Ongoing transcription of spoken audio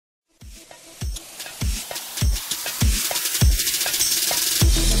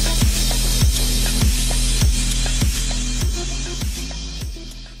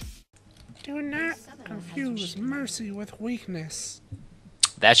mercy with weakness.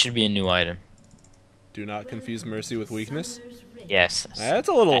 That should be a new item. Do not confuse mercy with weakness. Yes. That's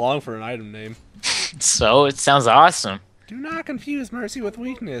a little long for an item name. So it sounds awesome. Do not confuse mercy with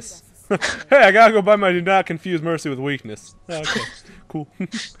weakness. Hey, I gotta go buy my do not confuse mercy with weakness. Okay, cool.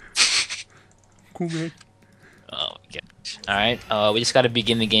 Cool, man. Oh my gosh. Alright, we just gotta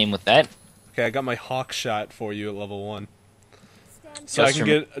begin the game with that. Okay, I got my hawk shot for you at level 1. So I can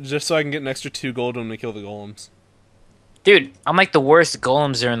get an extra 2 gold when we kill the golems. Dude, I'm like the worst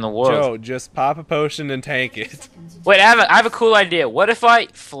golems there in the world. Joe, just pop a potion and tank it. Wait, I have a cool idea. What if I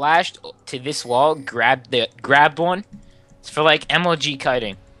flashed to this wall, grabbed one for like MLG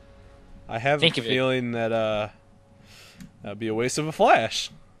kiting? I have a feeling that that'd be a waste of a flash.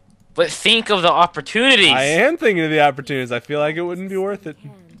 But think of the opportunities. I am thinking of the opportunities. I feel like it wouldn't be worth it.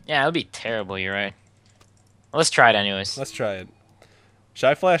 Yeah, it would be terrible. You're right. Let's try it anyways. Let's try it. Should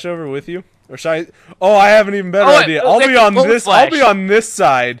I flash over with you, or should I? Oh, I have an even better idea. I'll be on this. I'll be on this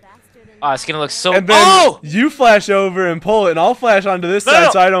side. Oh, it's gonna look so. And then you flash over and pull it, and I'll flash onto this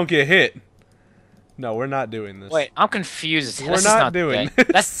side so I don't get hit. No, we're not doing this. Wait, I'm confused. We're not doing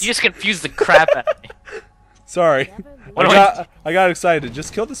this. You just confused the crap out of me. Sorry. I got excited.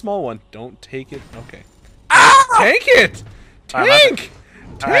 Just kill the small one. Don't take it. Okay. Ah! Tank it! Tank!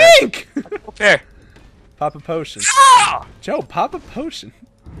 Tank! There. Pop a potion. Ah! Joe, pop a potion.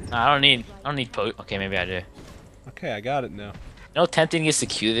 No, I don't need okay, maybe I do. Okay, I got it now. No tempting is to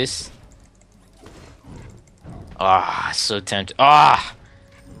queue this. Ah, so tempted. Ah!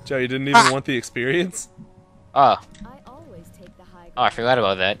 Joe, you didn't even want the experience? Oh. Oh, I forgot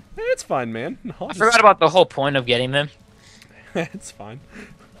about that. It's fine, man. I forgot about the whole point of getting them. It's fine.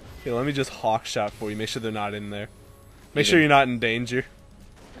 Here, let me just hawk shot for you. Make sure they're not in there. Make sure you're not in danger.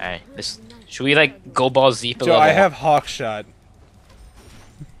 Alright, should we like go ball Z? Joe, I have hawk shot.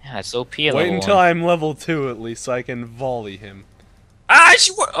 Yeah, it's OP. Wait until I'm level 2 at least, so I can volley him. Ah,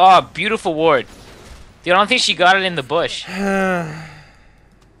 oh, beautiful ward. Dude, I don't think she got it in the bush. Alright,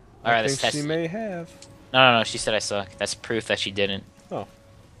 let's test she may have. No, she said I suck. That's proof that she didn't. Oh,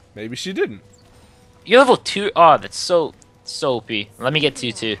 maybe she didn't. You're level 2? Oh, that's so OP. Let me get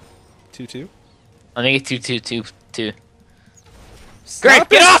 2-2. 2-2? Let me get 2-2-2-2. Great,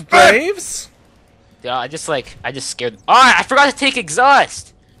 get off, Braves! Yeah, I just scared. Oh, I forgot to take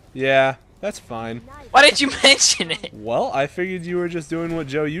exhaust! Yeah, that's fine. Why did you mention it? Well, I figured you were just doing what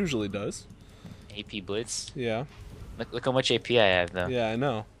Joe usually does. AP Blitz? Yeah. Look how much AP I have, though. Yeah, I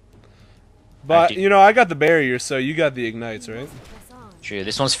know. But, you know, I got the barrier, so you got the ignites, right? True.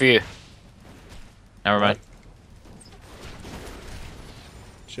 This one's for you. Never mind.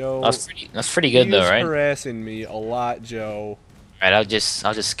 Joe, that's pretty good, though, right? He's harassing me a lot, Joe. Alright, I'll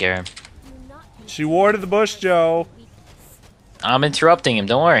just scare him. She warded the bush, Joe. I'm interrupting him,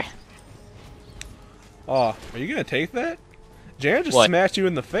 don't worry. Oh, are you gonna take that? Jan just smashed you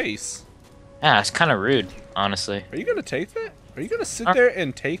in the face. Yeah, it's kind of rude, honestly. Are you gonna take that? Are you gonna sit there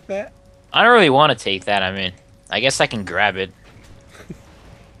and take that? I don't really want to take that, I mean. I guess I can grab it.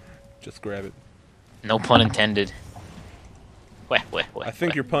 Just grab it. No pun intended. Wait. I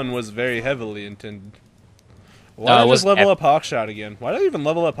think your pun was very heavily intended. Why did I just level up Hawkshot again? Why did I even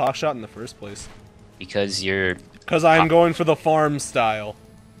level up Hawkshot in the first place? Because you're... Because I'm going for the farm style.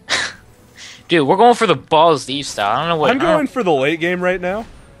 Dude, we're going for the balls deep style. I don't know what... I'm going for the late game right now.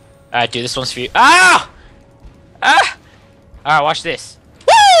 Alright, dude, this one's for you. Ah! Ah! Alright, watch this.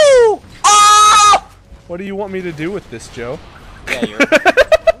 Woo! Oh! What do you want me to do with this, Joe? Yeah, you're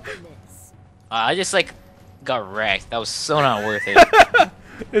right. I just, like, got wrecked. That was so not worth it.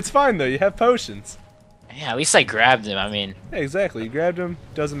 It's fine, though. You have potions. Yeah, at least I grabbed him, I mean. Yeah, exactly. You grabbed him.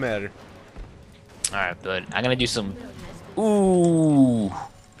 Doesn't matter. Alright, good. I'm gonna do some... Ooh.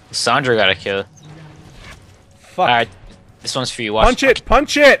 Sandra got a kill. Fuck. Alright, this one's for you. Watch. Punch it!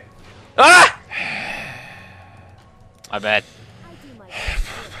 Punch it! Ah! My bad.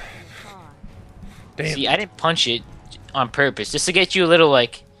 Damn. See, I didn't punch it on purpose, just to get you a little,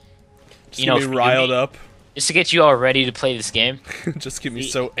 like... Just get me riled up. Just to get you all ready to play this game. Just get me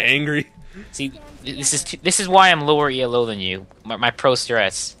so angry. See, this is why I'm lower ELO than you. My pro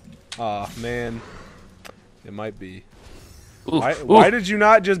stress. Aw, man. It might be. Ooh, why did you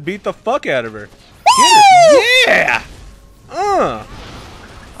not just beat the fuck out of her? Yeah! Oh,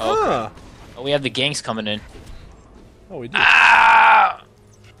 we have the gangs coming in. Oh, we do. Ah!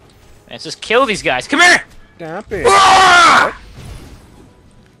 Let's just kill these guys. Come here! Stop it. Ah!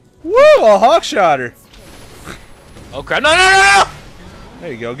 Woo! A hawkshot her. Oh crap! No!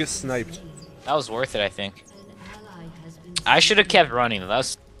 There you go. Get sniped. That was worth it, I think. I should have kept running.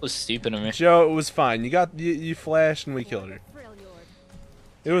 That was stupid of me. Joe, it was fine. You flashed and we killed her.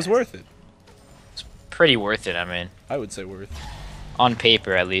 It was worth it. pretty worth it. I mean, I would say worth. on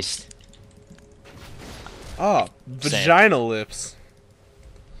paper at least. Ah, vagina lips.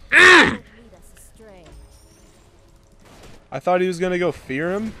 I thought he was gonna go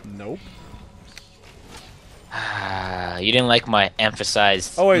fear him. Nope. You didn't like my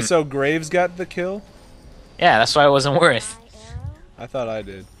emphasized. Oh wait, so Graves got the kill? Yeah, that's why it wasn't worth. I thought I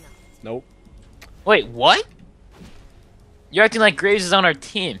did. Nope. Wait, what? You're acting like Graves is on our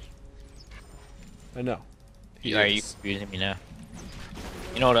team. I know. Are you confusing me now?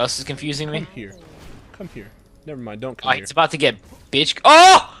 You know what else is confusing me? Come here. Come here. Never mind. Don't Oh, come here. he's about to get bitch.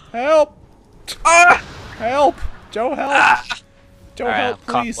 Oh! Help! Ah! Help! Joe, help! Ah! Joe, Alright, help,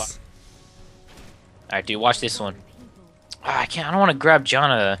 I'll please. All right, dude, watch this one. I can't. I don't want to grab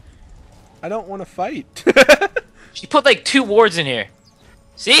Jonna. I don't want to fight. She put like 2 wards in here.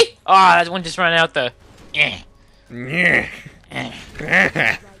 See? Oh, that one just ran out the. Yeah.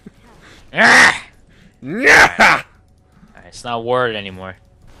 Ah! Yeah. Alright, it's not word anymore.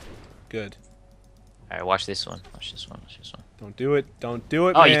 Good. Alright, watch this one. Watch this one. Watch this one. Don't do it. Don't do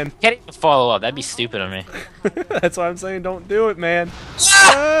it, Oh, man. you can't even follow up. That'd be stupid of me. That's why I'm saying don't do it, man.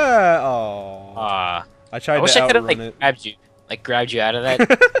 Oh. I tried I wish to I could have outrun like it. grabbed you, grabbed you out of that.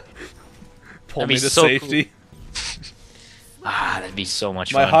 Pull That'd me be to so safety. That'd be so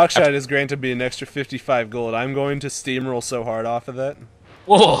much My fun. hawkshot is granted me an extra 55 gold. I'm going to steamroll so hard off of that.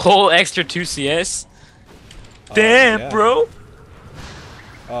 Whoa, a whole extra 2 CS. Damn, yeah. bro.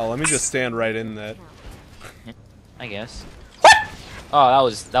 Oh, let me just stand right in that. I guess. What? Oh,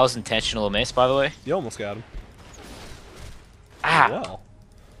 that was intentional miss, by the way. You almost got him. Ah. Well.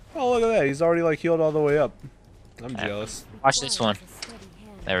 Oh, look at that. He's already like healed all the way up. I'm jealous. Watch this one.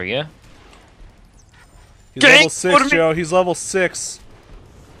 There we go. He's level 6, Joe. He's level 6.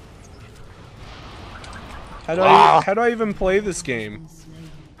 How do I even play this game?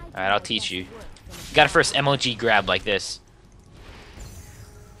 Alright, I'll teach you. You gotta first MLG grab like this.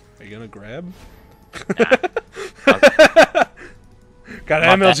 Are you gonna grab? Nah. Got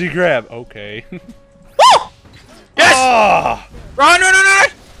an MLG grab. Okay. Woo! Yes! Oh, Run, run, run, run!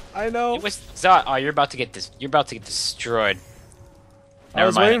 I know. Oh, you're about to get this. You're about to get destroyed. I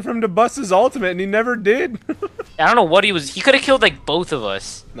was waiting for him to bust his ultimate, and he never did. I don't know what he was. He could have killed like both of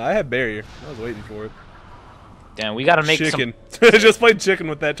us. No, I had barrier. I was waiting for it. Damn, we gotta make chicken. Just played chicken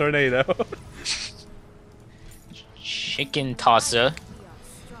with that tornado. Chicken tosser.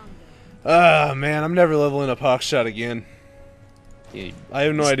 Ah, man, I'm never leveling up hawkshot again. Dude, I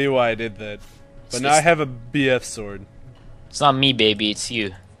have no idea why I did that. But now I have a BF sword. it's not me, baby. It's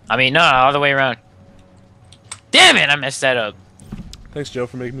you. I mean, no, all the way around. Damn it! I messed that up. Thanks, Joe,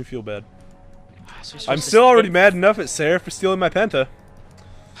 for making me feel bad. So I'm still already mad enough at Sarah for stealing my penta.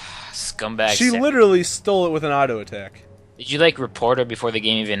 Scumbag. She literally stole it with an auto attack. Did you like report her before the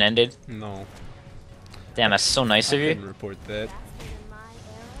game even ended? No. Damn, that's so nice of I you. didn't report that.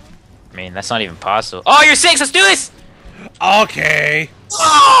 I mean, that's not even possible. Oh, you're 6. Let's do this. Okay.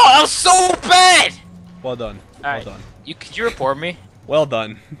 Oh, that was so bad. Well done. Alright. Well done. Could you report me? Well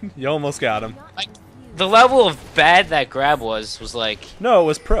done. You almost got him. Like, the level of bad that grab was like. No, it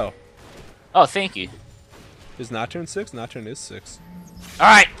was pro. Oh, thank you. Is Nocturne 6? Nocturne is 6. All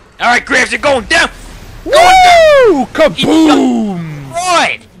right, Graves, you're going down. Woo! Kaboom!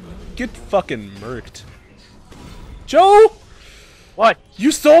 Right. Get fucking murked. Joe! What?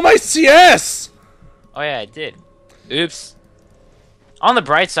 You stole my CS! Oh yeah, I did. Oops. On the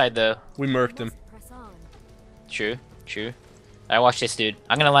bright side, though. We murked him. True. True. Alright, watch this, dude.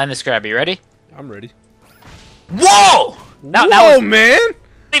 I'm gonna land this grab. You ready? I'm ready. Whoa! That Whoa, was, man!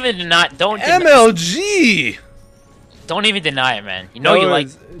 don't even deny. MLG! Don't even deny it, man. You know you like.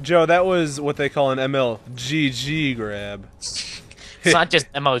 Joe, that was what they call an MLGG grab. It's not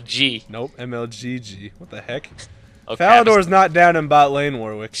just MLG. Nope, MLGG. What the heck? Okay, Falador's not down in bot lane,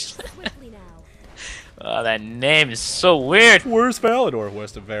 Warwick. Oh, that name is so weird. Where's Falador?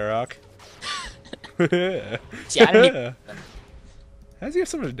 West of Varrock. See, I didn't even... How does he have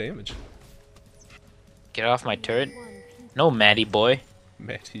so much damage? Get off my turret. No, Maddie boy.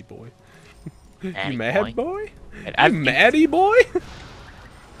 Matty boy. Maddie You mad boy. boy? I'm You Maddie boy?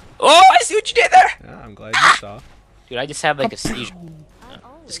 Oh, I see what you did there. Yeah, I'm glad you saw. Dude, I just have like a seizure. No,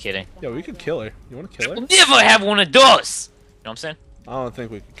 just kidding. Yeah, we could kill her. You want to kill her? I'll never have one of those. You know what I'm saying? I don't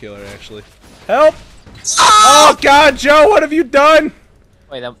think we could kill her, actually. Help! Oh, God, Joe, what have you done?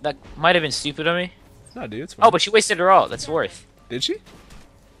 Wait, that might have been stupid of me. No, dude, it's fine. Oh, but she wasted her all. That's worth. Did she?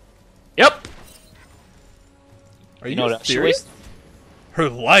 Yep. Are you know what? She serious? Her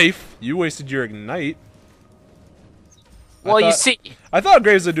life? You wasted your ignite. Well, you see. I thought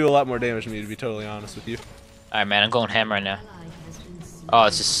Graves would do a lot more damage to me, to be totally honest with you. Alright, man, I'm going ham right now. Oh,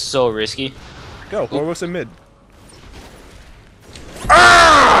 it's just so risky. Go, Horwos in mid.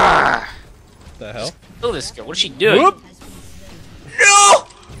 Ah! The hell? Kill this girl. What is she doing? Whoop! No!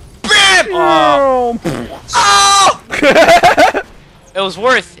 Bam! Oh! Oh! It was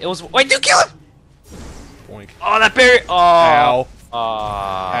worth. It was. Wait, dude, kill him! Boink. Oh, that berry. Oh. Ow. Oh.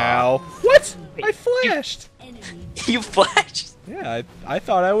 Ow. What? I flashed. You flashed. Yeah, I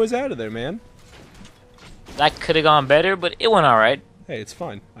thought I was out of there, man. That could have gone better, but it went alright. Hey, it's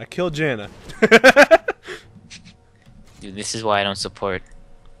fine. I killed Janna. Dude, this is why I don't support.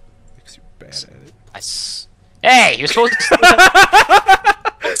 Because you're bad at it. Hey, you're supposed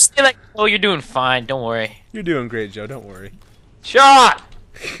to stay like, oh, you're doing fine. Don't worry. You're doing great, Joe. Don't worry. Shot!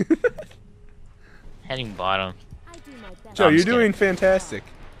 Heading bottom. Joe, you're doing fantastic.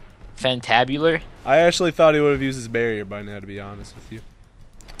 Fantabular? I actually thought he would have used his barrier by now, to be honest with you.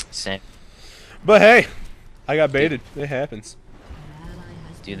 Same. But hey, I got baited. It happens.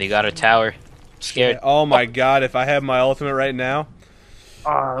 Dude, they got a tower. Scared. Oh my god, if I had my ultimate right now.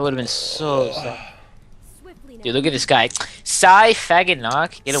 Oh, it would have been so sad. Dude, look at this guy. Sigh, faggot,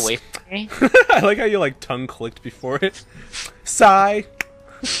 knock. Get away from me. I like how you like tongue clicked before it. Sigh.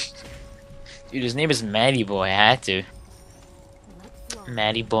 Dude, his name is Matty Boy. I had to.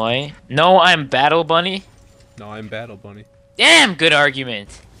 Matty Boy. No, I'm Battle Bunny. No, I'm Battle Bunny. Damn, good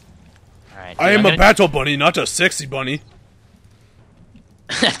argument. Alright. I am a Battle Bunny, not a sexy bunny.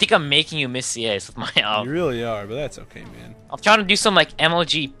 I think I'm making you miss the ice with my You really are, but that's okay, man. I'm trying to do some like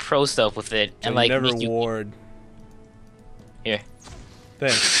MLG pro stuff with it So and like never make you... ward. Here.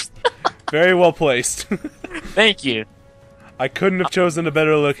 Thanks. Very well placed. Thank you. I couldn't have chosen a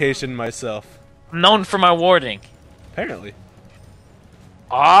better location myself. I'm known for my warding. Apparently.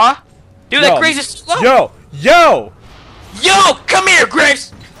 Ah, dude, that Graves is slow. Yo! Yo! Yo, come here,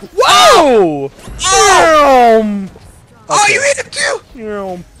 Graves. Whoa! Oh! Oh, Okay. you hit him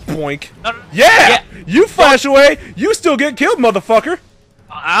too. Boink. No, no. Yeah! You flash away, you still get killed, motherfucker!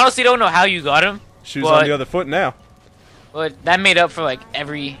 I honestly don't know how you got him. Shoes but, on the other foot now. But that made up for like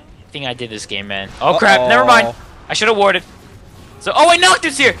everything I did this game, man. Oh crap! Never mind. I should have warded. So, oh wait,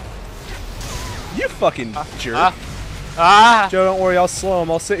 Noctis here. You fucking jerk. Ah! Joe, don't worry, I'll slow him.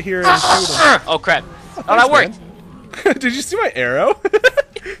 I'll sit here and shoot him. Oh crap! Oh, that worked. Did you see my arrow?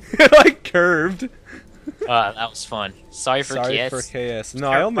 It like curved. That was fun. Sorry for Sorry KS. for KS. No,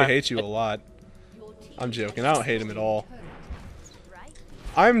 I only hate you a lot. I'm joking. I don't hate him at all.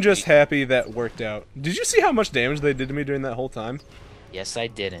 I'm just happy that worked out. Did you see how much damage they did to me during that whole time? Yes, I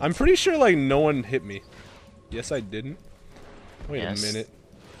didn't. I'm pretty sure like no one hit me. Yes, I didn't. Wait a minute.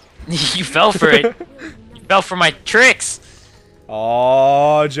 You fell for it. You fell for my tricks.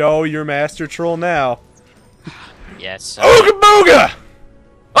 Oh, Joe, you're master troll now. Yes. Ooga booga!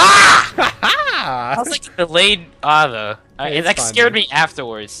 Ah! I was like delayed. Though. Hey, It like fine, scared man. me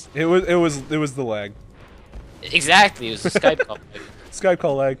afterwards. It was the lag. Exactly. It was a Skype call. Skype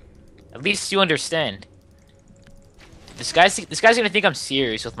call lag. At least you understand. This guy's gonna think I'm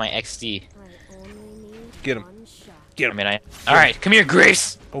serious with my XD. Get him. Get him. I mean, all right, come here,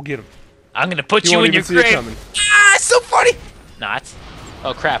 Grace. Go get him. I'm gonna put He you won't in your even see it grave. coming. Ah, it's so funny. Not.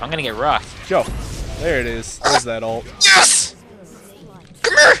 Oh crap! I'm gonna get rocked. Joe. There it is. There's that ult. Yes.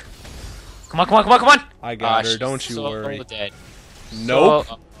 Come here. Come on, come on, come on, come on. I got her. she's Don't you so worry. Dead. Nope.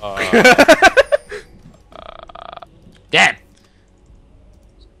 So, damn.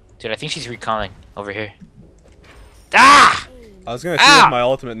 Dude, I think she's recalling over here. Ah! I was gonna see with my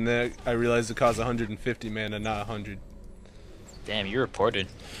ultimate, and then I realized it costs 150 mana, not 100. Damn, you reported.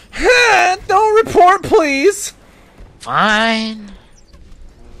 Don't report, please. Fine.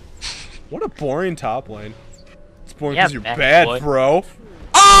 What a boring top lane. It's boring Yeah, because you're bad bad, boy. bro.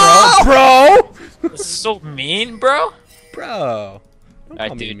 Oh! Bro! That's so mean, bro. Bro. Don't Alright,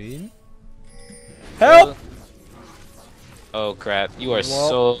 call me dude. mean. Help! Oh crap! You are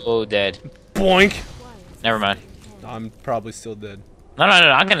Well- so dead. Boink. Never mind. I'm probably still dead. No, no, no,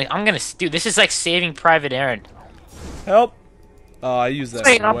 no. I'm gonna. Dude, this is like Saving Private Aaron. Help! Oh, I used that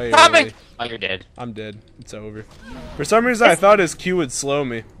Wait, I'm way coming. early. Oh, you're dead. I'm dead. It's over. For some reason, I thought his Q would slow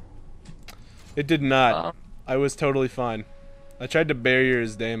me. It did not. I was totally fine. I tried to barrier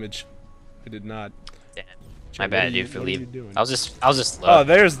his damage. It did not. Damn. Joe, My bad, what are you- dude, for what are you leaving. doing? I was just low. Oh,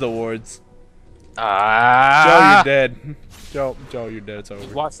 there's the wards. Joe, Ah! you're dead. Joe, you're dead. It's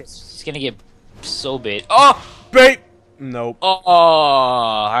over. Watch this. It's gonna get so big. Oh! Bait! Nope. Oh!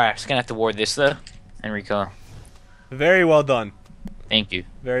 Alright, just gonna have to ward this though. And recall. Very well done. Thank you.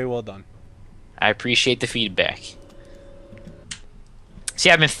 Very well done. I appreciate the feedback. See,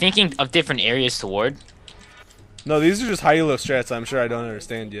 I've been thinking of different areas to ward. No, these are just high elo strats I'm sure I don't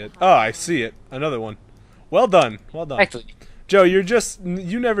understand yet. Oh, I see it. Another one. Well done. Well done. Actually, Joe, you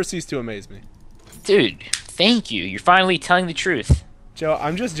never cease to amaze me. Dude, thank you. You're finally telling the truth. Joe,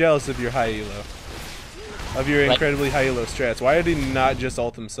 I'm just jealous of your high elo. Of your incredibly high elo strats. Why did he not just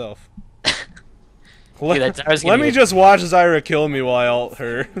ult himself? Let me just watch Zyra kill me while I ult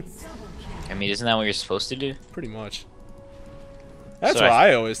her. I mean, isn't that what you're supposed to do? Pretty much. That's what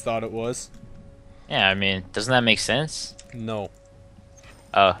I always thought it was. Yeah, I mean, doesn't that make sense? No.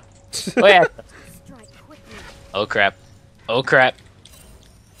 Oh. Oh, yeah. Oh, crap. Oh, crap.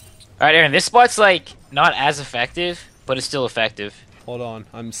 Alright, Aaron, this spot's, like, not as effective, but it's still effective. Hold on,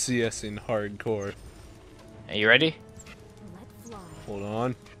 I'm CSing hardcore. Are you ready? Hold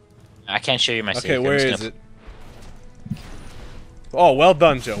on. I can't show you my Okay, where is it? Oh, well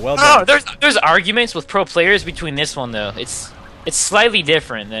done, Joe. Well done. done. Oh, there's arguments with pro players between this one though. It's slightly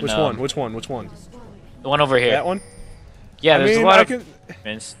different than Which one? Which one? Which one? The one over here. That one? Yeah, there's a lot of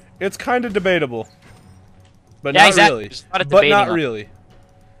it's kind of debatable. But not really. But not really.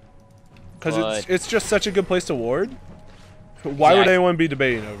 Because it's just such a good place to ward. Why would anyone be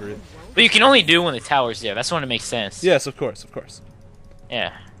debating over it? But you can only do when the tower's there. That's when it makes sense. Yes, of course, of course.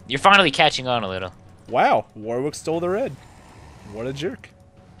 Yeah. You're finally catching on a little. Wow, Warwick stole the red. What a jerk.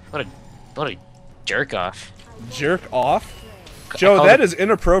 What a jerk off. Jerk off? Joe, that is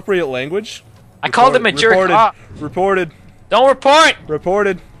inappropriate language. I called him a jerk off. Reported. Don't report!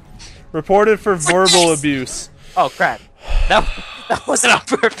 Reported. Reported for verbal abuse. Oh, crap. That wasn't on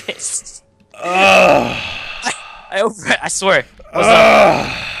purpose. I swear.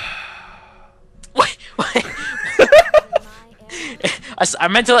 Wait. I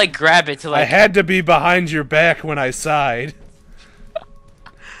meant to like grab it to like. I had to be behind your back when I sighed.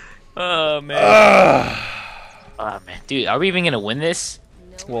 Oh man. Oh man, dude, are we even gonna win this?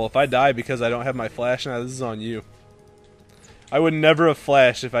 Well, if I die because I don't have my flash now, this is on you. I would never have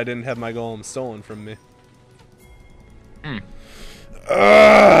flashed if I didn't have my golem stolen from me.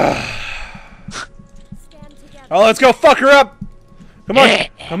 Oh, let's go fuck her up! Come on!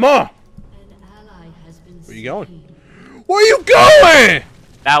 Come on! Where you going? Where you going?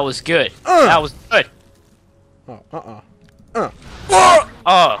 That was good. That was good. Oh.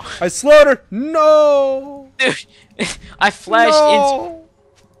 I slowed her. No. Dude, I flashed into.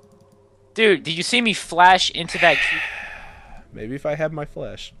 Dude, did you see me flash into that key? Maybe if I had my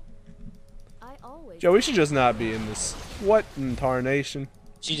flash. Joe, we should just not be in this. What in tarnation?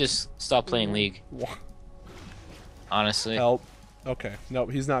 She just stopped playing League. Honestly. Help. Okay.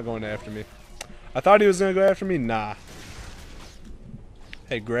 Nope, he's not going after me. I thought he was gonna go after me. Nah.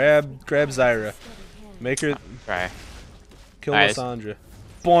 Hey, grab Zyra. Make her. Try. Kill Lissandra.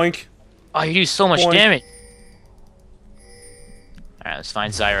 Boink. Oh, you do so much damage. Alright, let's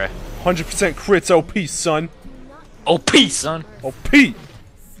find Zyra. 100% crits OP, son. OP, son. OP. P.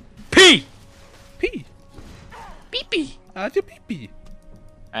 P. Pee-pee. Pee-pee.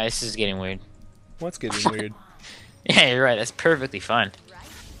 Alright, this is getting weird. What's getting weird? Yeah, you're right. That's perfectly fine.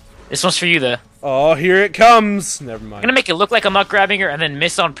 This one's for you, though. Oh, here it comes. Never mind. I'm gonna make it look like I'm not grabbing her and then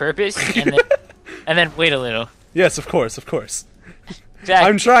miss on purpose, and then wait a little. Yes, of course, of course. Exactly.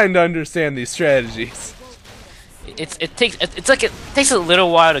 I'm trying to understand these strategies. It takes a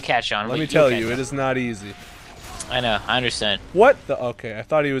little while to catch on. Let me tell you, it is not easy. I know, I understand. What the? Okay, I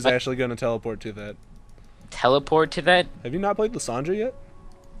thought he was actually going to teleport to that. Teleport to that? Have you not played Lissandra yet?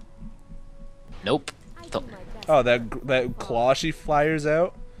 Nope. Oh, that claw she fires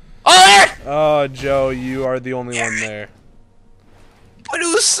out? Oh, there! Oh, Joe, you are the only one there. But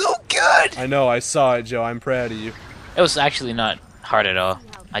it was so good! I know, I saw it, Joe. I'm proud of you. It was actually not hard at all.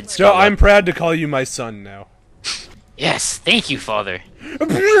 Joe, I'm proud to call you my son now. Yes, thank you, Father.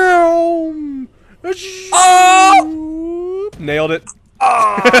 Oh! Nailed it.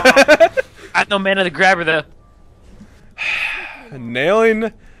 Oh! I had no mana to grab her, though.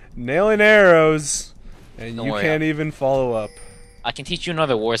 Nailing arrows, and you can't even follow up. I can teach you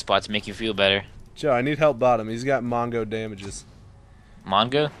another war spot to make you feel better. Joe, I need help bottom. He's got Mongo damages.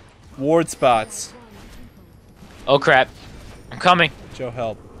 Mongo? Ward spots. Oh crap. I'm coming. Joe,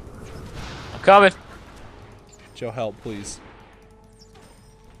 help. I'm coming. Joe, help, please.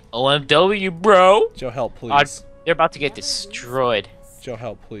 OMW, bro. Joe, help, please. They're about to get destroyed. Joe,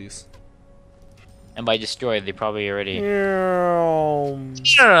 help, please. And by destroyed, they probably already. No,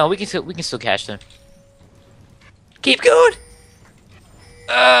 no, we can still catch them. Keep going.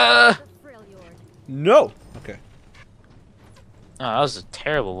 No. Okay. Oh, that was a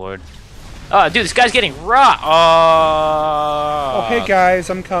terrible ward. Oh, dude, this guy's getting raw. Oh. Oh, hey guys,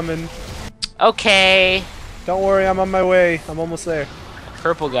 I'm coming. Okay. Don't worry, I'm on my way. I'm almost there.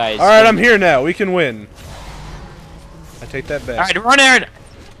 Purple guys. All right, I'm here now. We can win. I take that back. All right, run, Aaron. All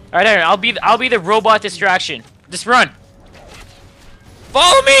right, Aaron. I'll be the robot distraction. Just run.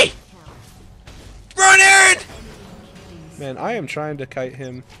 Follow me. Run, Aaron! Man, I am trying to kite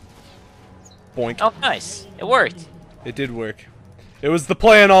him. Boink. Oh, nice. It worked. It did work. It was the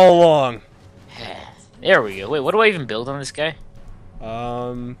plan all along. There we go. Wait, what do I even build on this guy?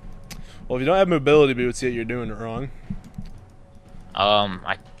 Well, if you don't have mobility boots yet, you're doing it wrong.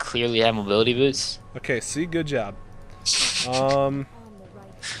 I clearly have mobility boots. Okay, see, good job. And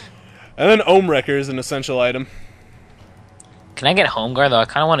then Ohm Wrecker is an essential item. Can I get home guard though? I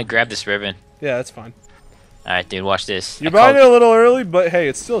kind of want to grab this ribbon. Yeah, that's fine. All right, dude, watch this. You're buying it a little early, but hey,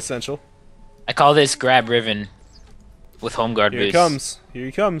 it's still essential. I call this grab ribbon with home guard boots. Here he comes. Here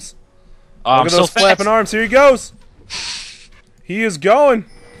he comes. Oh, Look I'm at so those flapping fast. arms. Here he goes. He is going.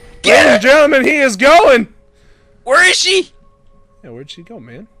 Get Ladies and gentlemen, he is going. Where is she? Yeah, where'd she go,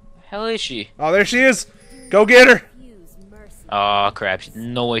 man? Hell is she? Oh, there she is. Go get her. Oh crap!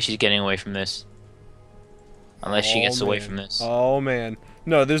 No way she's getting away from this. Unless she gets away from this. Oh man.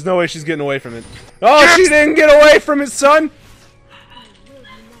 No, there's no way she's getting away from it. Oh, she didn't get away from it, son.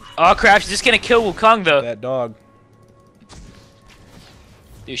 Oh crap! She's just gonna kill Wukong though. That dog.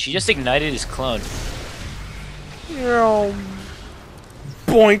 Dude, she just ignited his clone.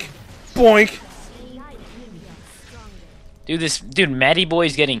 Boink, boink. Dude, Matty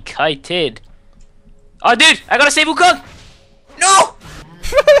Boy's getting kited. Oh, dude, I gotta save Wukong. No.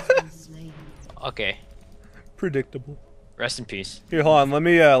 Okay. Predictable. Rest in peace. Here, hold on. Let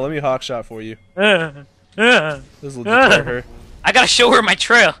me hawk shot for you. This will deter her. I gotta show her my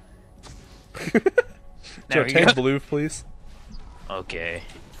trail. Joe, we take go. blue, please. Okay.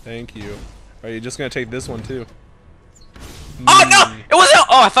 Thank you. Are you just gonna take this one too? Oh no! It wasn't.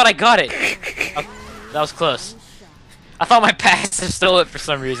 Oh, I thought I got it. Oh, that was close. I thought my passive stole it for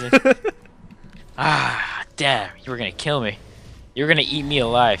some reason. Ah, damn! You were gonna kill me. You were gonna eat me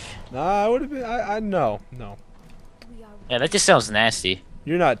alive. Nah, I would have been. No. Yeah, that just sounds nasty.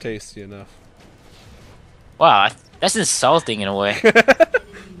 You're not tasty enough. Wow, that's insulting in a way.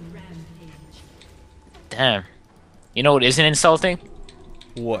 Damn. You know what isn't insulting?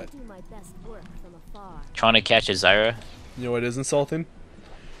 What? Trying to catch a Zyra. You know what is insulting?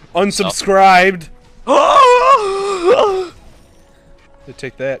 Unsubscribed. Hey,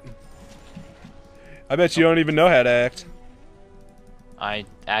 take that. I bet you don't even know how to act. I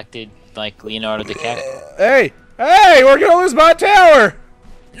acted like Leonardo DiCaprio. Hey! Hey! We're gonna lose my tower!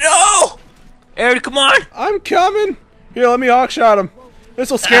 No! Aaron, come on! I'm coming! Here, let me hawkshot him.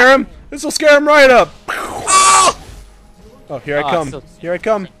 This'll scare him. This'll scare him right up. Oh, here I come. So Here I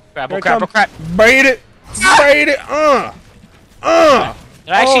come. crap, Here oh I crap, come. oh crap. Bait it! Bait it! Did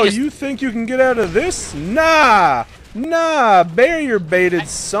I actually Oh, just... you think you can get out of this? Nah! Nah! Bear your baited,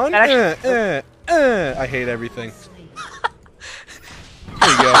 son. I hate everything. There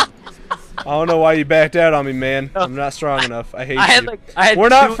you go. I don't know why you backed out on me, man. I'm not strong enough. I hate you. We're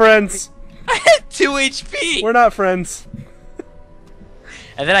not friends. I had 2 HP! We're not friends.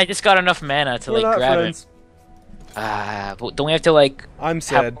 And then I just got enough mana to, We're like, not grab friends. it. But don't we have to, like... I'm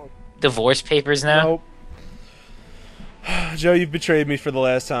sad. Divorce papers now? Nope. Joe, you've betrayed me for the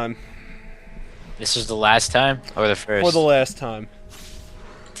last time. This was the last time? Or the first? For the last time.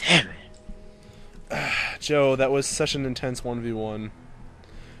 Damn it. Joe, that was such an intense 1v1.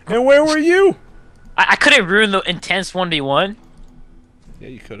 And where were you? I couldn't ruin the intense 1v1. Yeah,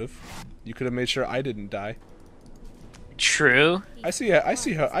 you could have. You could have made sure I didn't die. True. I see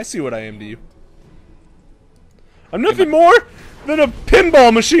what I am to you. I'm nothing more than a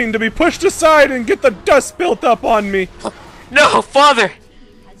pinball machine to be pushed aside and get the dust built up on me. No, father!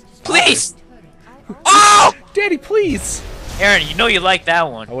 Please! Oh! Daddy, please! Aaron, you know you like that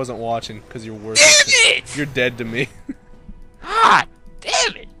one. I wasn't watching because you're worthless. Damn it! You're dead to me. Ah,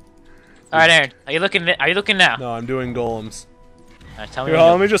 damn it! Alright, Aaron, are you looking now? No, I'm doing golems. Alright, tell me Here,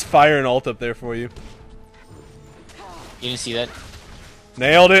 when let me just fire an ult up there for you. you didn't see that.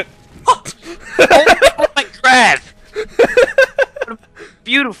 Nailed it! Oh my crap!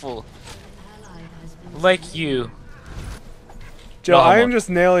 Beautiful. Like you. Joe, No, I I'm am just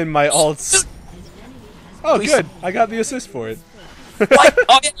nailing my ults. Oh, Please. good. I got the assist for it. What?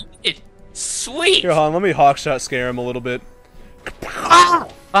 Oh, yeah, you did. Sweet! Here, hold on. Let me hawkshot scare him a little bit. Ah,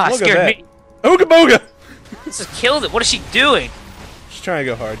 Look at scared that. me. Ooga booga! This just killed it. What is she doing? She's trying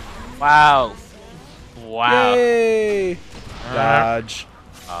to go hard. Wow. Wow. Yay! Dodge.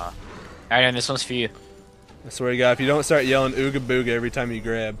 Alright, Aaron, this one's for you. I swear to God, if you don't start yelling ooga booga every time you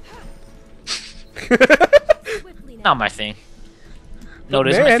grab. Not my thing. No, it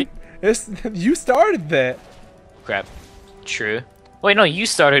is my Man, thing. you started that. Crap. True. Wait, no, you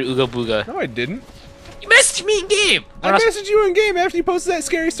started Ooga Booga. No, I didn't. You messaged me in game! I messaged you in game after you posted that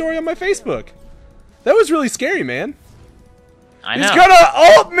scary story on my Facebook. That was really scary, man. I know. He's gonna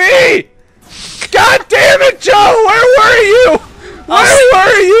ult me! God damn it, Joe! Where were you? Where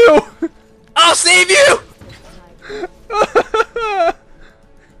were you? I'll save you!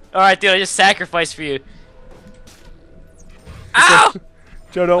 Alright, dude, I just sacrificed for you. Ow!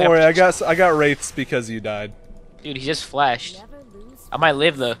 Joe, don't worry. I got wraiths because you died. Dude, he just flashed. I might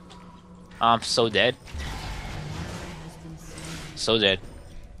live though. Oh, I'm so dead. So dead.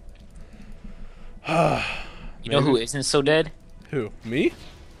 You know who isn't so dead? Who? Me?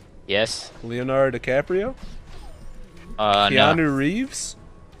 Yes. Leonardo DiCaprio? No. Keanu Reeves?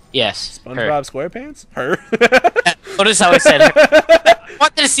 Yes. SpongeBob SquarePants? Her? Notice how I said her. I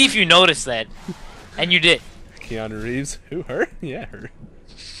wanted to see if you noticed that. And you did. Keanu Reeves? Who? Her? Yeah, her.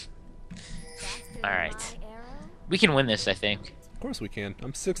 Alright. We can win this, I think. Of course we can.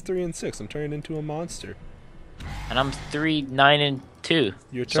 I'm 6-3-6. I'm turning into a monster. And I'm 3-9-2.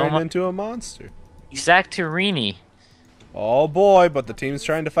 You're turning into a monster. Exactorini. Oh boy, but the team's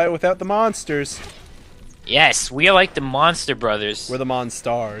trying to fight without the monsters. Yes, we are like the Monster Brothers. We're the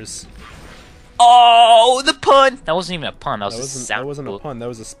Monstars. Oh, the pun! That wasn't even a pun. That wasn't a pun. That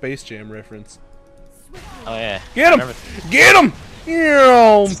was a Space Jam reference. Oh yeah. Get him! Get him!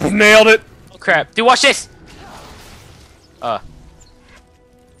 Nailed it! Oh crap! Dude, watch this. Well,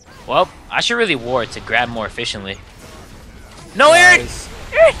 I should really ward to grab more efficiently. No, Aaron!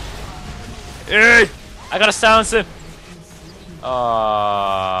 Aaron! I gotta silence him.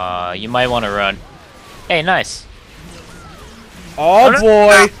 You might want to run. Hey, nice. Oh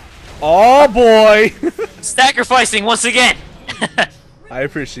boy! Oh boy! Sacrificing once again. I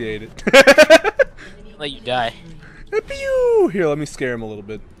appreciate it. Let you die. Pew! Here, let me scare him a little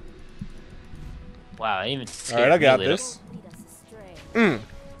bit. Wow, I even scared Alright, I got me a this.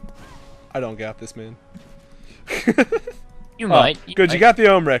 I don't got this, man. You might. Good, you got the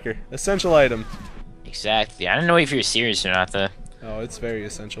Ohm Wrecker. Essential item. Exactly. I don't know if you're serious or not, though. Oh, it's very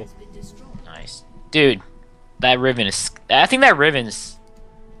essential. Nice. Dude, that Riven is... I think that Riven's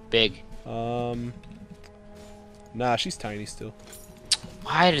big. Nah, she's tiny still.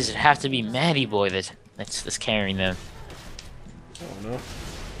 Why does it have to be Maddie Boy that's carrying them? I don't know.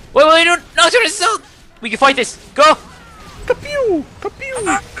 Wait, don't... No, turn it so... We can fight this. Go! Kapew!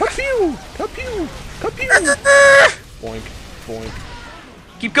 Kapew! Kapew! Kapew! Kapew! Boink. Boink.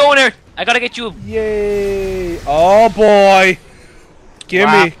 Keep going there. I gotta get you. Yay! Oh boy! Give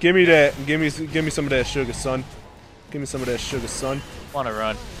Wow. me that. Give me some of that sugar, son. Give me some of that sugar, son. Wanna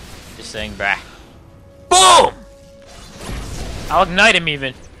run? Just saying, brah. Boom! I'll ignite him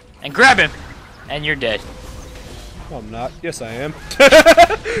even, and grab him, and you're dead. No, I'm not. Yes, I am.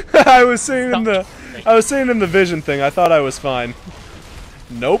 I was saying in the vision thing. I thought I was fine.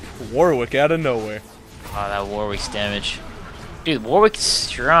 Nope. Warwick out of nowhere. Oh, that Warwick's damage. Dude, Warwick is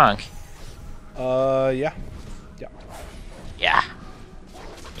strong. Yeah. Yeah.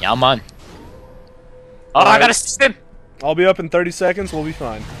 Yeah, I'm on. Oh, I gotta assist him! I'll be up in 30 seconds. We'll be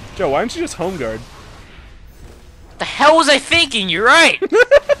fine. Joe, why don't you just home guard? What the hell was I thinking? You're right!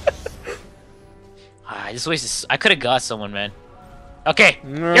 I just wasted... I could've got someone, man. Okay,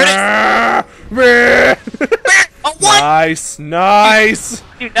 here it is! Oh, what? Nice, nice!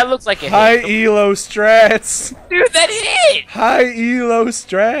 Dude, that looks like a high hit. elo strats! Dude, that hit! High elo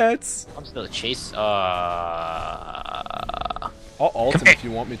strats! I'm still a chase. I'll ult him if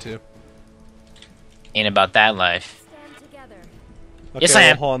you want me to. Ain't about that life. Okay, Yes, I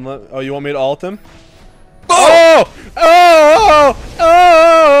am. Hold on. Oh, you want me to ult him? Oh! Oh!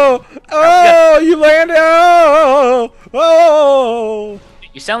 You landed! Oh!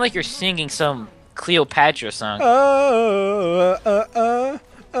 You sound like you're singing some Cleopatra song. Oh,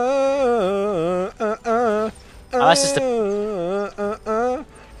 that's just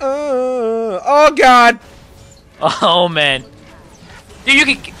oh God! Oh man,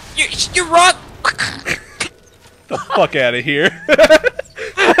 dude, you're wrong. The fuck out of here!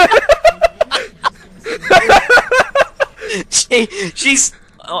 She's.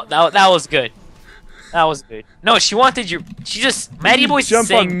 Oh, that was good. That was good. No, she wanted your. She just. Maddie Boy's jump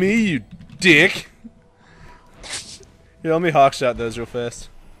sing. on me, you dick! Here, let me hawkshot those real fast.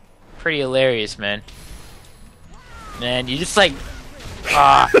 Pretty hilarious, man. Man, you just like.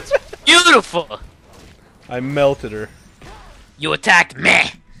 Ah, it's beautiful. I melted her. You attacked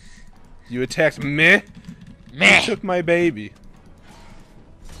me. You attacked me? Me. You took my baby.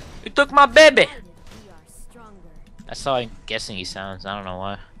 You took my baby. That's how I'm guessing he sounds. I don't know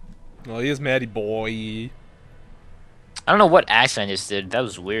why. Well, he is Maddie Boy. I don't know what accent I just did. That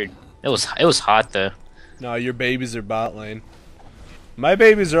was weird. It was hot though. No, your babies are bot lane. My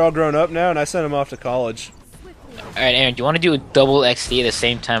babies are all grown up now, and I sent them off to college. Alright, Aaron, do you want to do a double XD at the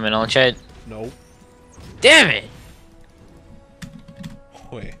same time in all chat? Nope. Damn it!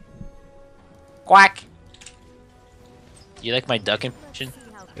 Wait. Quack. You like my duck impression?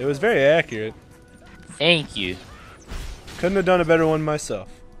 It was very accurate. Thank you. Couldn't have done a better one myself.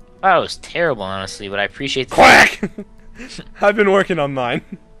 That was terrible, honestly, but I appreciate the Quack! I've been working on mine.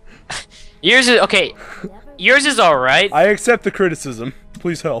 Yours is okay. Yours is all right. I accept the criticism.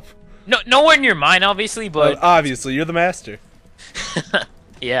 Please help. No, nowhere near mine, obviously, but obviously, you're the master.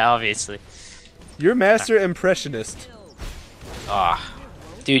 yeah, obviously. You're master impressionist. Ah,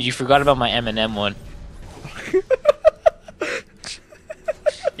 dude, you forgot about my Eminem one.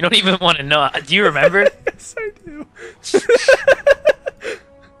 You don't even want to know. Do you remember? Yes, I do.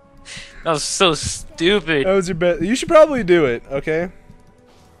 That was so stupid. That was your best. You should probably do it, okay?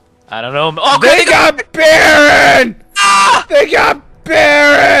 I don't know. Oh, they got Baron! Ah! They got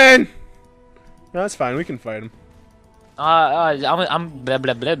Baron! No, that's fine. We can fight him. I'm blah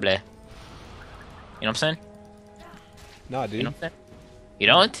blah blah blah. You know what I'm saying? Nah, dude. You know what I'm saying? You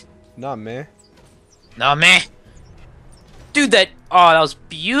don't? Nah, man. Nah, man. Dude, that was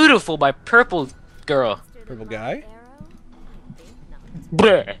beautiful by Purple Girl. Purple guy?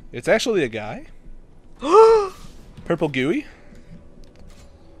 Bleh. It's actually a guy. Purple gooey?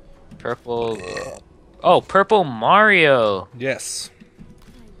 Purple. Oh, Purple Mario. Yes.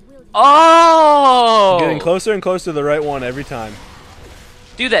 Oh! Getting closer and closer to the right one every time.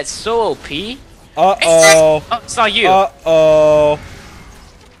 Dude, that's so OP. Uh-oh. Oh, it's not you. Uh-oh.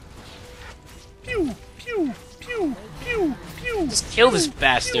 Pew, pew, pew, pew, pew. Just kill this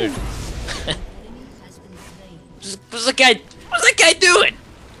bastard. What's that guy doing?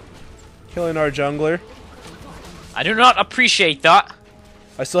 Killing our jungler. I do not appreciate that.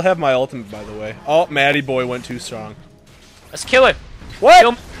 I still have my ultimate, by the way. Oh, Maddie boy went too strong. Let's kill it. What?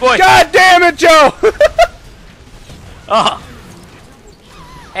 Kill boy. God damn it, Joe! Oh.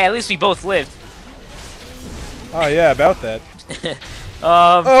 Hey, at least we both lived. Oh, yeah, about that.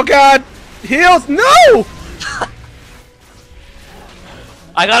 Oh God! Heals! No!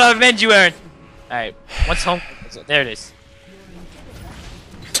 I gotta avenge you, Aaron. Alright, what's home? There it is.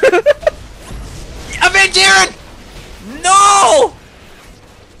 Avenge Aaron! No!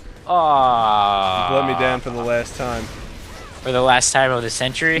 Aww. You've let me down for the last time. For the last time of the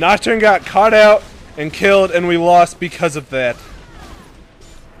century? Nocturne got caught out and killed, and we lost because of that.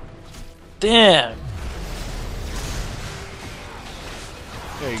 Damn.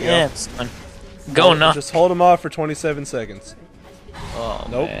 There you Damn, go. son. Go now. Just hold him off for 27 seconds. Oh,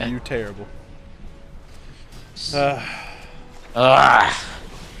 Nope, man. you terrible. Damn.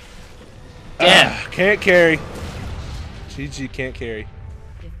 Can't carry. GG can't carry.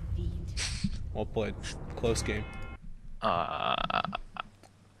 Well played. Close game. That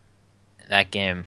game